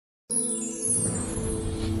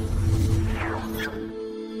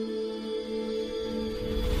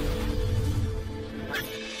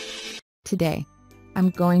Today, I'm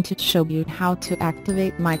going to show you how to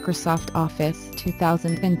activate Microsoft Office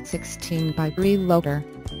 2016 by Reloader.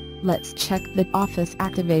 Let's check the Office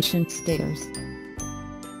activation status.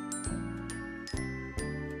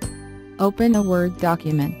 Open a Word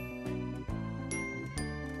document.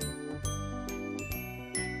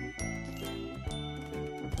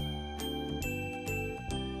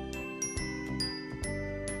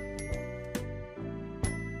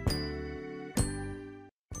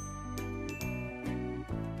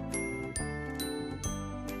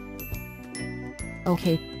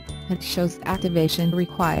 OK. It shows activation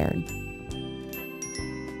required.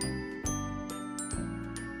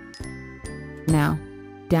 Now,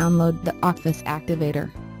 download the Office Activator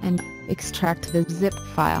and extract the zip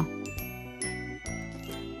file.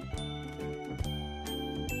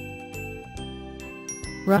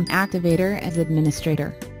 Run Activator as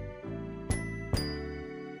administrator.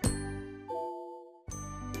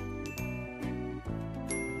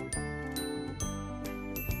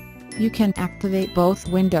 You can activate both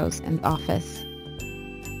Windows and Office.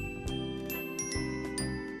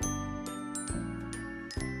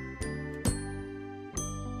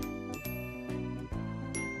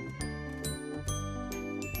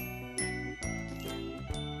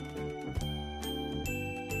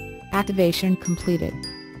 Activation completed.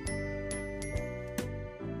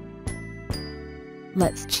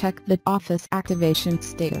 Let's check the Office activation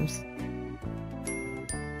status.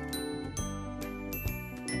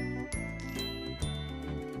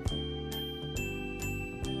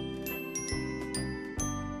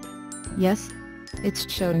 Yes,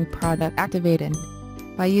 it's showing product activated.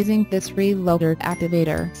 By using this Reloader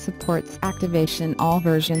Activator supports activation all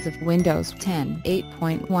versions of Windows 10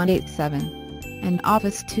 8.187 and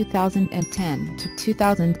Office 2010 to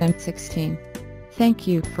 2016. Thank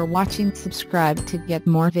you for watching. Subscribe to get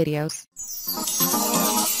more videos.